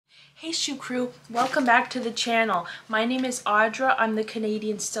Hey shoe crew, welcome back to the channel. My name is Audra, I'm the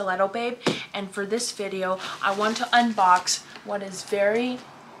Canadian Stiletto Babe, and for this video I want to unbox what is very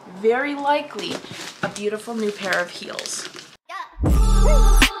likely a beautiful new pair of heels.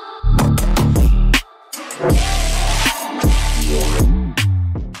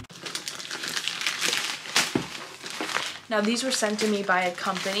 Now these were sent to me by a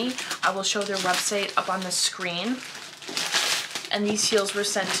company. I will show their website up on the screen. And these heels were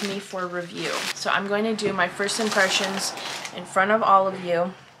sent to me for review. So I'm going to do my first impressions in front of all of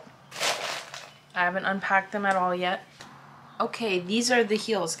you. I haven't unpacked them at all yet. Okay, these are the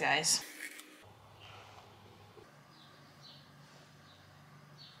heels, guys.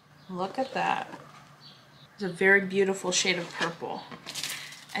 Look at that. It's a very beautiful shade of purple.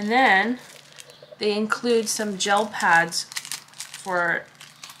 And then they include some gel pads for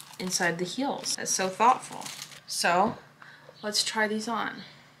inside the heels. That's so thoughtful. So let's try these on.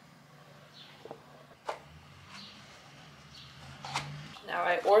 Now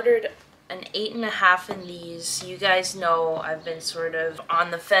I ordered an 8.5 in these. You guys know I've been sort of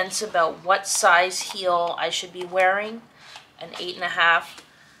on the fence about what size heel I should be wearing, an 8.5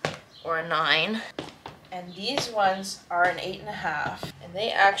 or a 9. And these ones are an 8.5, and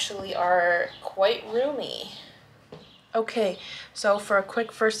they actually are quite roomy. Okay, so for a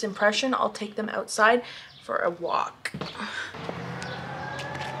quick first impression, I'll take them outside for a walk.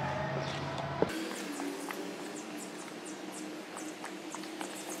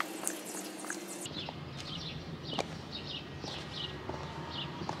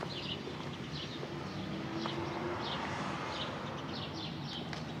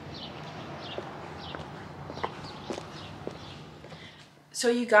 So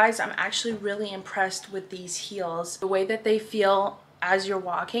you guys, I'm actually really impressed with these heels. The way that they feel as you're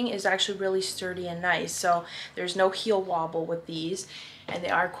walking is actually really sturdy and nice. So there's no heel wobble with these, and they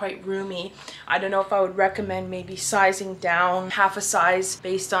are quite roomy. I don't know if I would recommend maybe sizing down half a size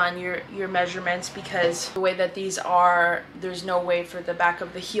based on your measurements, because the way that these are, there's no way for the back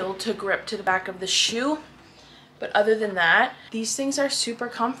of the heel to grip to the back of the shoe. But other than that, these things are super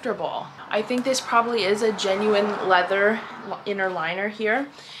comfortable. I think this probably is a genuine leather inner liner here.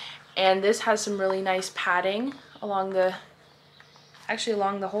 And this has some really nice padding along the, actually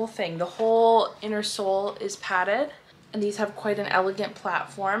along the whole thing. The whole inner sole is padded. And these have quite an elegant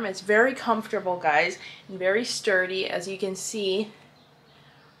platform. It's very comfortable, guys, and very sturdy. As you can see,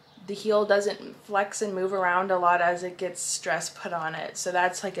 the heel doesn't flex and move around a lot as it gets stress put on it. So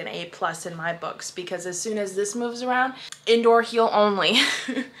that's like an A+ in my books, because as soon as this moves around, indoor heel only.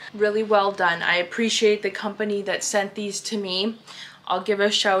 Really well done. I appreciate the company that sent these to me. I'll give a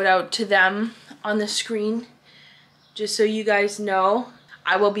shout out to them on the screen, just so you guys know.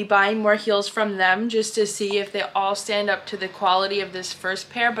 I will be buying more heels from them just to see if they all stand up to the quality of this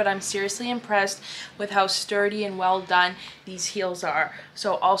first pair, but I'm seriously impressed with how sturdy and well done these heels are.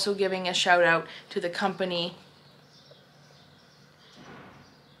 So also giving a shout out to the company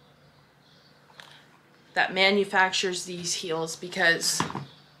that manufactures these heels, because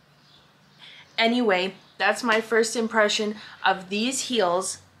anyway, that's my first impression of these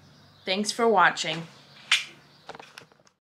heels. Thanks for watching.